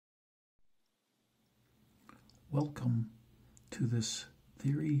Welcome to this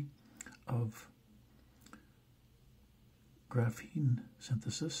theory of graphene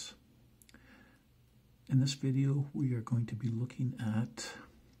synthesis. In this video, we are going to be looking at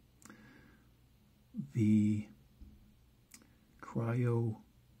the cryo-hot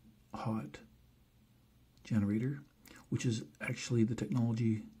generator, which is actually the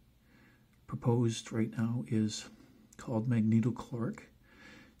technology proposed right now is called magnetocaloric,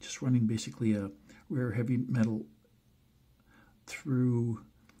 just running basically a rare heavy metal through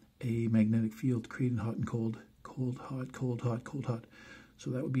a magnetic field, creating hot and cold, cold, hot, cold, hot, cold, hot. So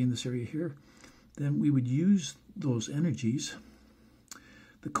that would be in this area here. Then we would use those energies,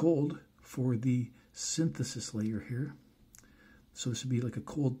 the cold, for the synthesis layer here. So this would be like a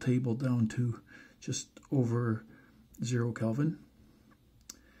cold table down to just over 0 Kelvin.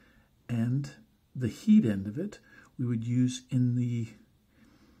 And the heat end of it we would use in the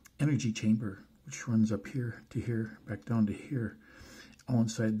energy chamber, which runs up here to here, back down to here. All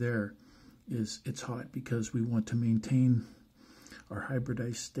inside there it's hot because we want to maintain our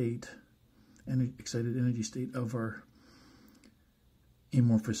hybridized state and excited energy state of our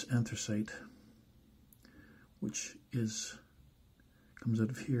amorphous anthracite, which comes out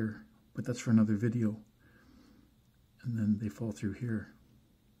of here, but that's for another video. And then they fall through here.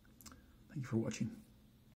 Thank you for watching.